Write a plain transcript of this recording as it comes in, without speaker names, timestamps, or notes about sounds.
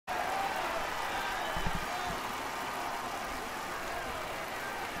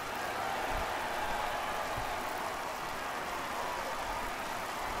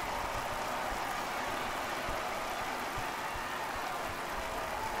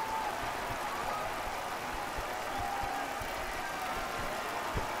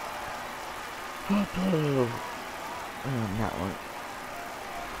That one.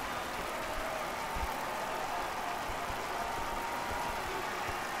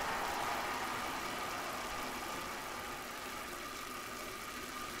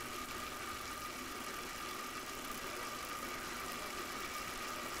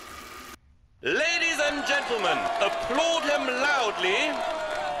 Ladies and gentlemen, applaud him loudly.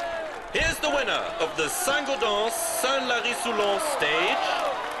 Here's the winner of the Saint-Gaudens Saint-Lary-Soulan stage,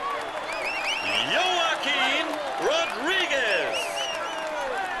 Joaquin Rodriguez.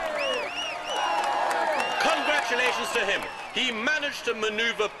 Congratulations to him. He managed to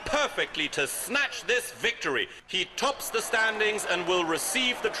maneuver perfectly to snatch this victory. He tops the standings and will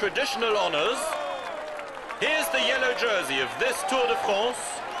receive the traditional honors. Here's the yellow jersey of this Tour de France.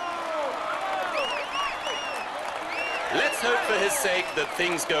 Let's hope for his sake that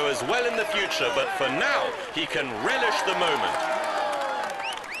things go as well in the future, but for now, he can relish the moment.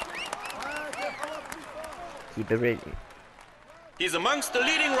 Keep it ready. He's amongst the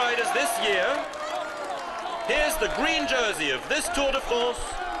leading riders this year. Here's the green jersey of this Tour de France.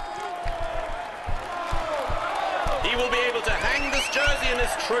 He will be able to hang this jersey in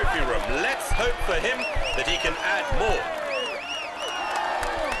his trophy room. Let's hope for him that he can add more.